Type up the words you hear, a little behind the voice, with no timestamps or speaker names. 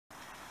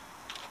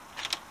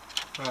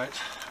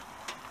Right,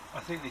 I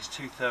think these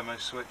two thermo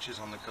switches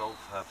on the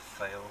Golf have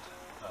failed.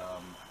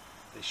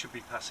 They should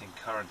be passing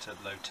current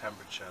at low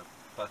temperature,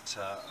 but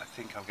I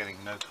think I'm getting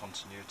no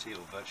continuity,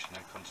 or virtually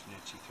no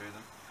continuity through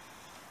them.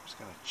 I'm just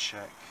going to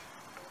check.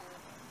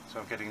 So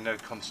I'm getting no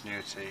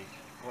continuity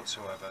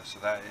whatsoever, so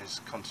that is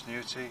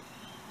continuity,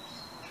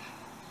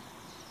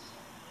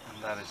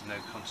 and that is no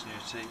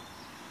continuity.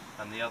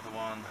 And the other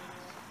one,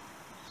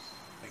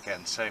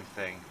 again, same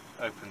thing,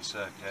 open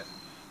circuit.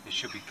 It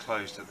should be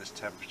closed at this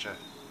temperature,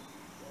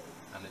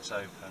 and it's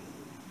open.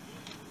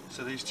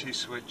 So these two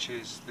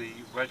switches, the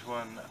red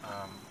one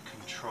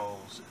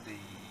controls the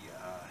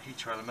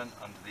heater element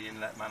under the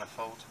inlet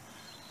manifold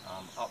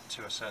up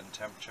to a certain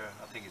temperature.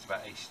 I think it's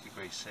about 80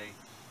 degrees C,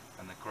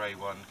 and the grey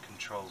one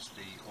controls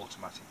the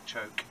automatic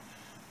choke,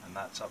 and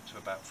that's up to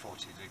about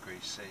 40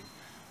 degrees C.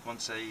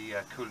 Once a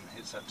coolant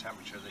hits that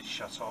temperature, they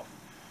shut off,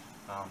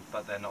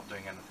 but they're not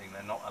doing anything.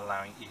 They're not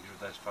allowing either of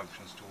those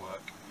functions to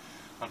work.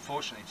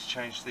 Unfortunately, to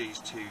change these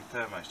two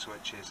thermo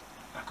switches,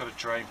 I've got to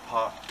drain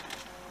part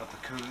of the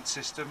coolant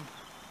system.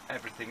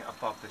 Everything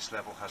above this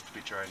level has to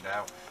be drained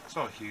out. It's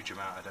not a huge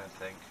amount, I don't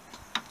think.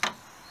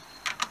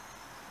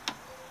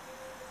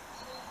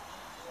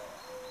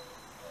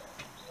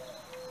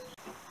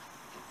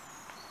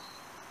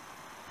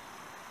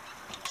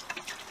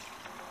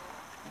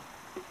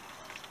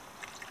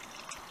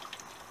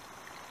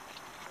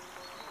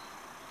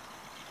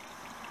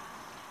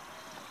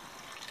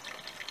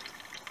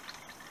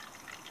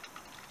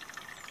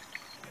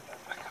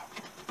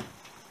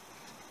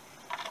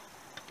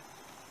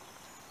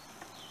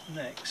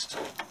 Next,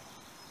 I'm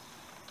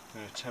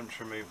going to attempt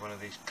to remove one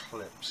of these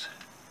clips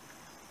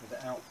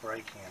without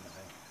breaking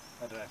anything.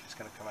 I don't know if it's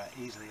going to come out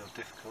easily or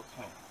difficult.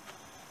 Oh,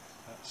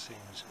 that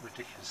seems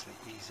ridiculously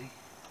easy.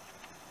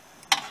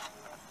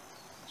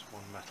 That's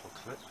one metal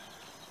clip.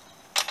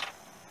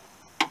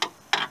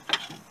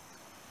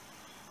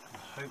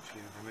 And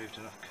hopefully we've removed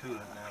enough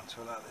coolant now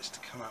to allow this to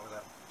come out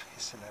without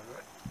pissing over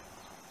it.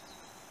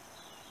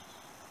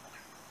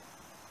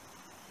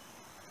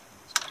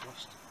 It's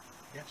crossed.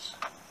 Yes,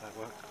 that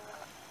worked.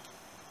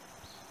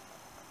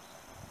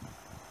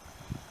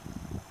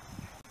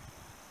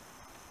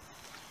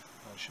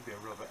 Oh, there should be a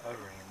rubber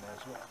O-ring in there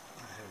as well.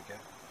 Here we go.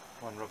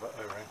 One rubber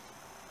O-ring.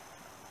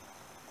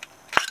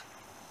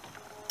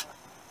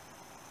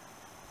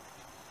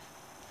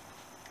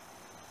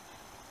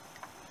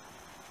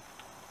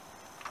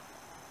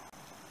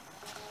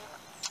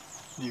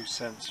 New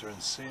sensor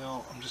and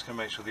seal. I'm just going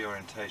to make sure the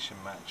orientation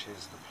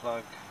matches the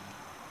plug.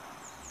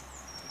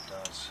 It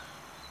does.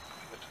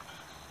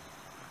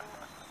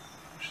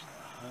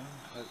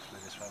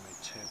 Hopefully this won't be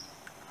too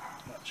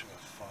much of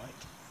a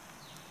fight.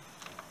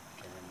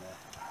 Get in there.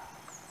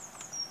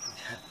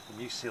 The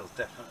new seal's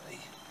definitely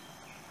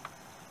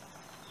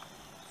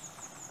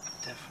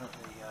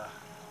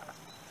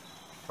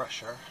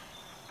fresher.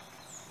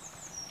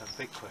 The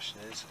big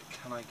question is,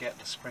 can I get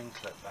the spring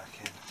clip back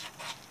in?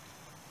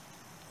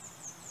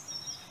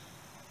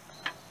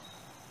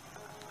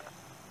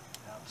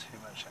 Without too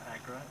much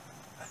aggro.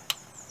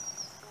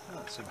 Oh,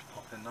 that seems to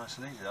pop in nice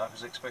and easy. I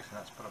was expecting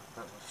that to put up a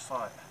bit of a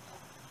fight.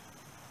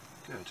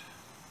 Good.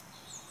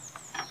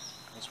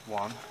 That's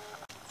one.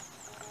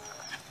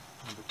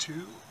 Number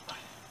two.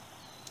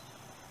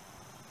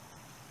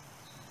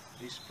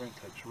 These spring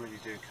clips really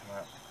do come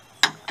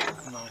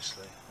out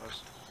nicely. I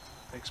was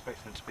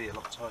expecting them to be a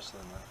lot tighter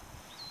than that.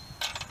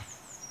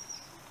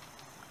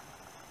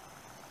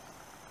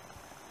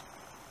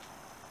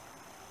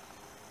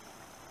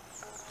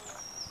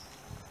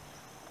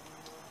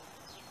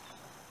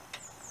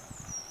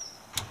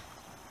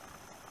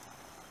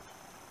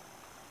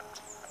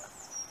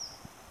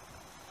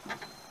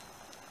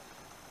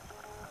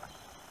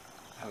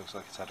 That looks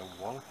like it's had a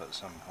wallop at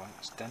some point.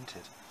 It's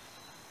dented.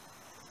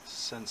 The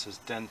sensor's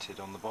dented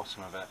on the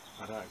bottom of it.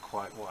 I don't know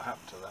quite what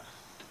happened to that.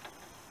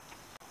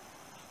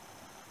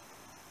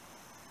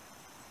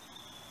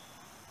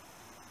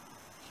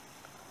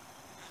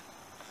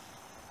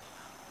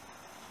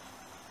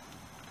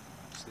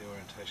 So the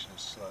orientation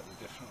is slightly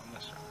different on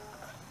this one.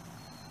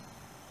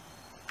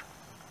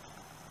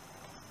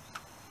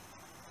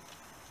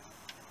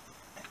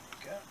 There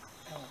we go.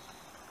 Oh.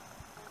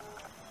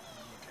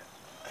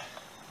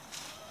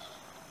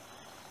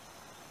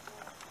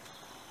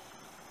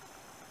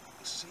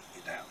 Seat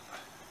you down.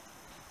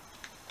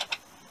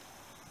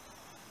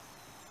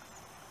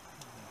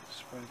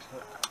 Spring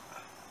clip.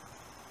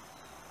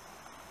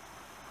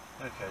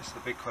 Okay, so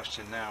the big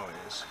question now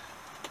is,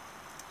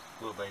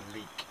 will they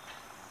leak?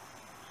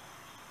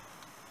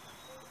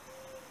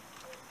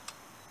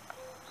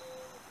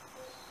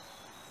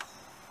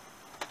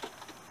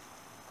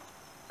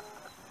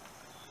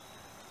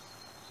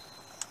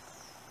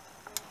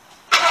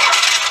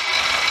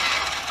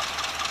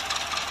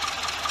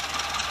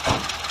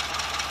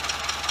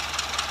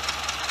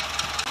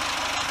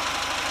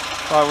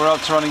 Right, we're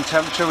up to running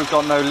temperature, we've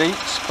got no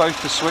leaks.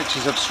 Both the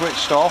switches have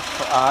switched off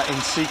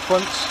in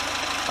sequence,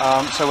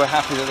 so we're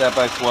happy that they're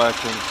both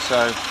working.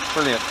 So,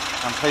 brilliant,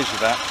 I'm pleased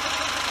with that.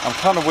 I'm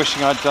kind of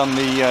wishing I'd done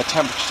the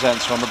temperature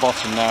sensor on the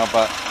bottom now,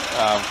 but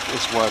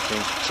it's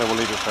working, so we'll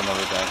leave it for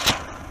another day.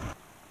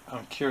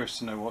 I'm curious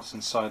to know what's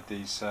inside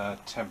these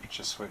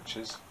temperature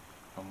switches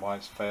and why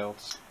it's failed.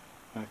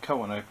 I'm going to cut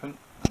one open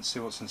and see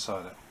what's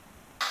inside it.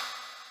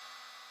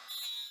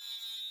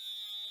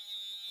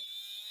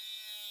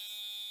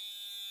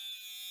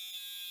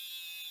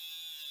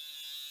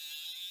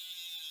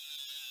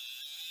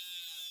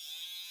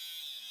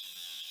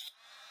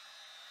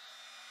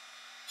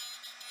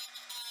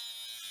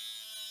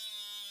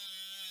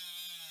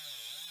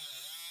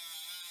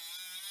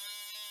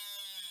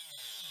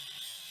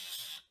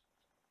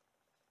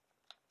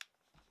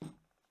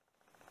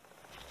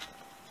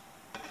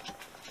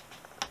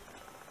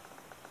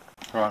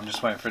 Right, I'm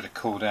just waiting for it to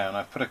cool down.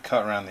 I've put a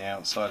cut around the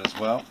outside as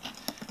well.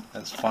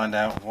 Let's find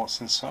out what's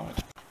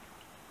inside.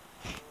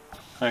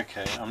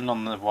 Okay, I'm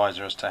none the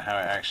wiser as to how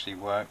it actually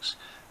works.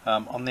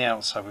 On the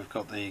outside we've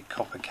got the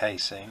copper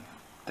casing,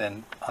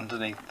 then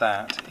underneath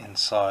that,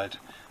 inside,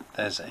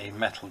 there's a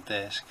metal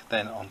disc,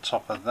 then on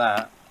top of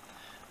that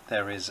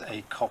there is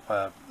a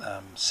copper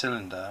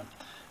cylinder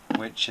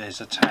which is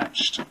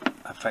attached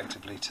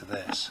effectively to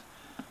this,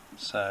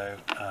 so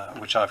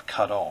which I've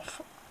cut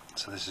off,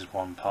 so this is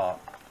one part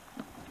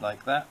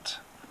like that,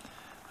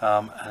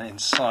 and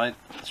inside,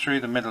 through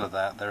the middle of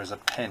that, there is a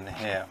pin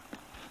here,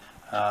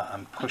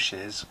 and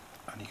pushes,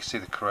 and you can see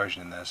the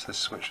corrosion in there, so this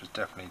switch was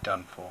definitely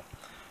done for,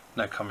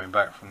 no coming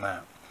back from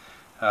that.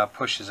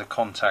 Pushes a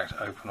contact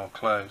open or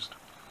closed.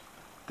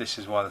 This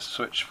is why the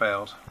switch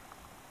failed.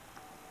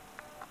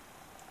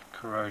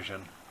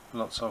 Corrosion,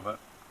 lots of it.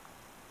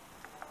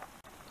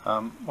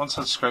 Once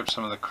I'd scraped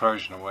some of the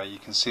corrosion away, you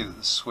can see that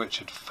the switch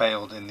had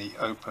failed in the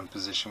open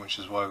position, which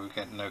is why we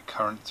get no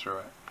current through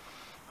it.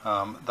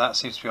 That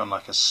seems to be on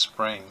like a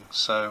spring,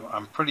 so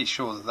I'm pretty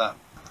sure that that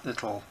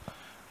little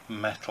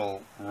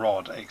metal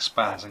rod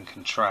expands and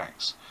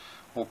contracts,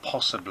 or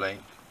possibly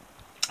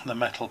the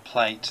metal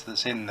plate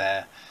that's in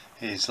there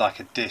is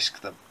like a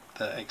disc that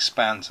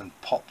expands and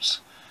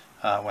pops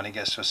when it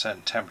gets to a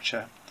certain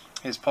temperature.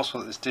 It's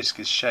possible that this disc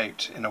is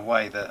shaped in a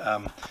way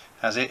that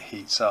as it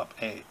heats up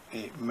it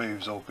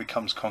moves or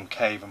becomes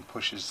concave and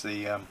pushes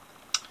the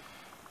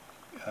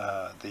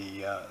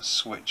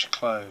switch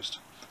closed.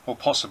 Or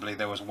possibly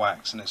there was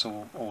wax and it's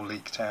all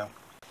leaked out.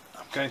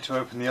 I'm going to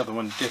open the other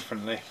one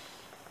differently.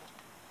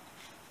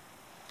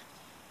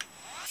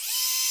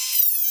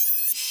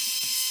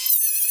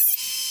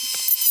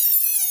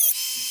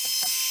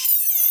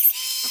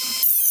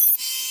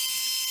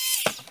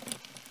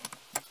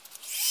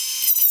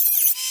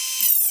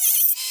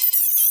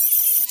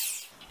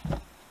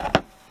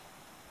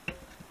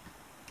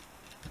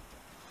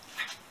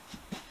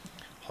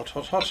 Hot,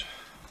 hot, hot.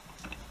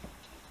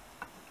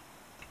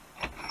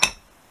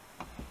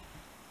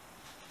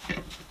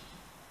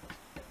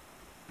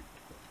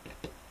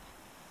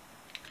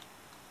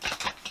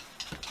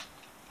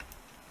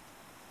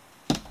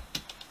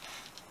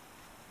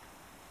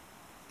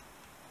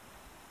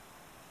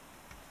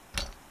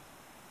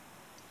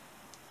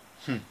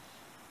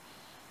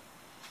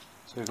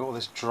 So we've got all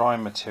this dry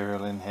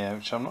material in here,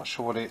 which I'm not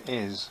sure what it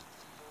is.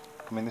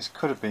 I mean, this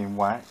could have been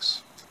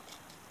wax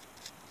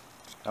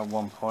at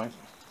one point.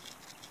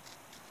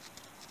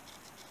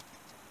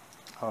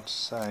 Hard to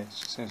say, it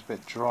just seems a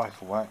bit dry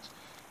for wax.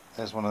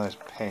 There's one of those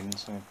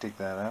pins, I'm going to dig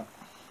that out.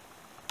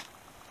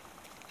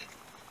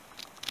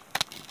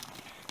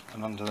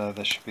 And under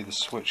there should be the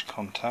switch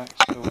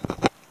contacts. Oh,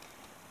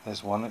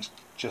 there's one that's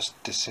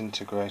just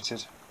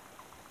disintegrated.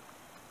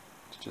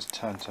 It's just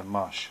turned to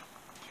mush.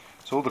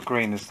 So all the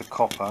green is the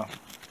copper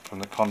from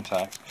the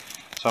contact.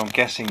 So I'm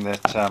guessing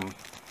that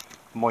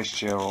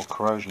moisture or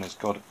corrosion has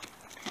got,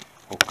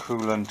 or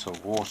coolant or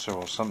water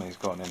or something's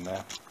gotten in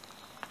there.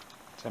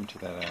 Let's empty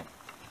that out.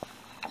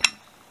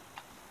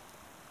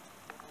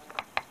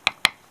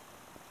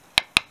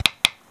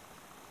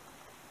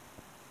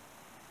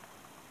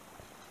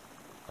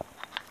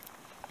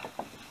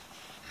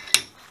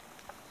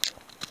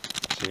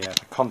 So yeah,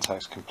 the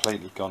contact's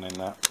completely gone in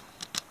that.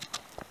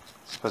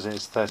 I suppose it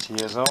is 30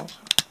 years old.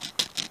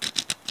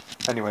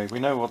 Anyway, we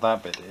know what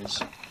that bit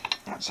is.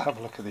 Let's have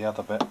a look at the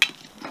other bit.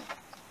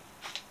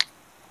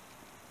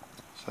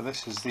 So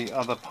this is the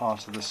other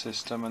part of the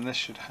system, and this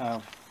should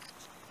have,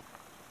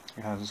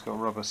 it's got a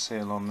rubber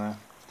seal on there,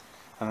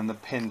 and then the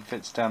pin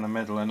fits down the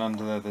middle, and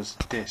under there there's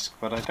a disc,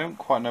 but I don't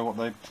quite know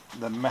what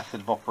the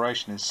method of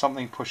operation is.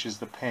 Something pushes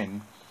the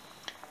pin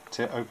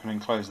to open and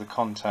close the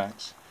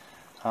contacts,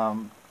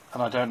 and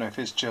I don't know if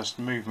it's just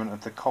movement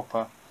of the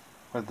copper,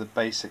 whether the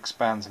base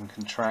expands and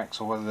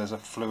contracts, or whether there's a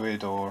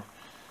fluid or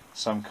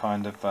some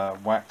kind of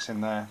wax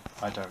in there.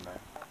 I don't know.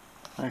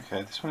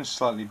 Okay, this one is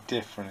slightly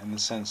different in the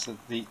sense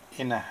that the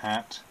inner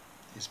hat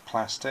is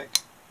plastic.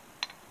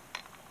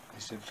 At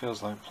least it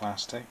feels like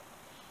plastic.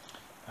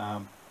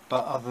 But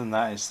other than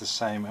that it's the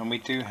same, and we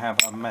do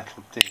have a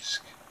metal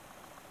disc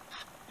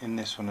in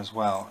this one as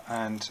well,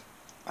 and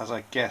as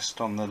I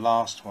guessed on the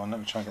last one, let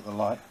me try and get the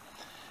light,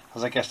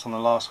 as I guessed on the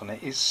last one,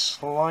 it is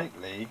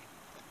slightly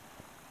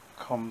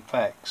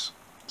convex.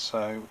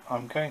 So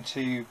I'm going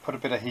to put a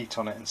bit of heat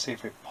on it and see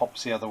if it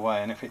pops the other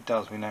way, and if it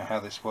does, we know how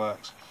this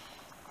works.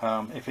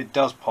 If it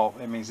does pop,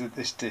 it means that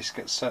this disc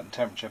at a certain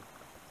temperature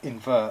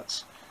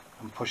inverts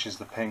and pushes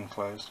the pin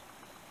closed.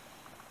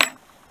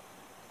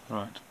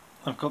 Right,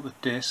 I've got the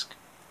disc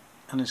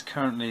and it's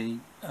currently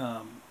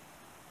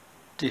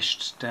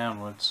dished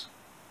downwards.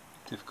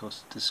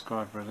 Difficult to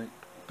describe really,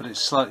 but it's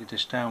slightly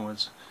dished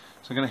downwards.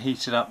 So I'm going to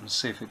heat it up and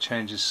see if it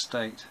changes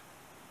state.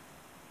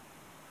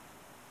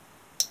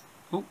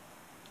 Oh,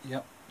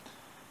 yep.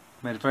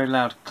 Made a very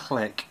loud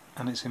click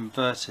and it's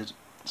inverted,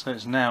 so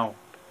it's now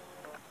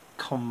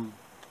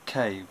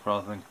concave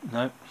rather than,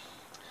 no.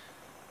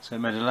 So it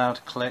made a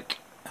loud click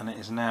and it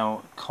is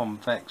now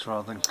convex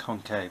rather than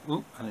concave.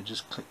 Ooh, and it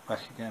just clicked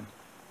back again.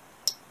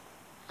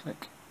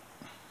 Click.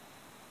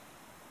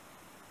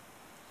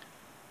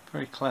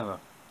 Very clever,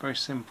 very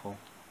simple.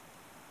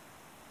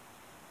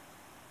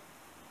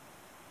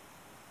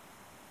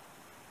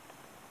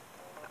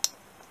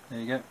 There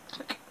you go,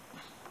 click,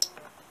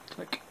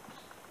 click.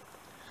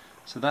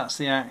 So that's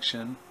the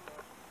action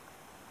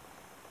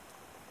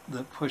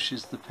that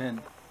pushes the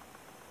pin.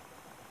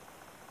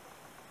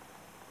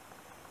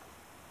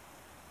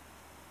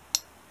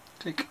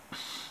 Click.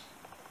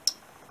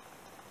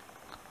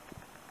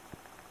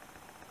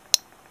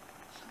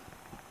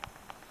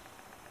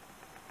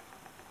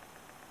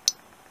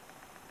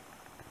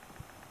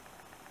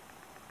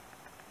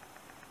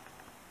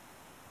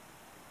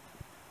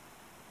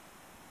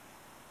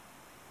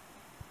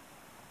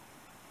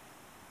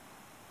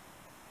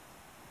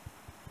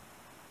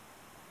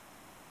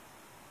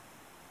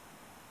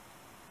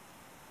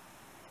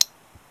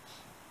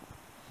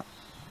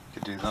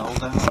 Could do that all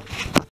day.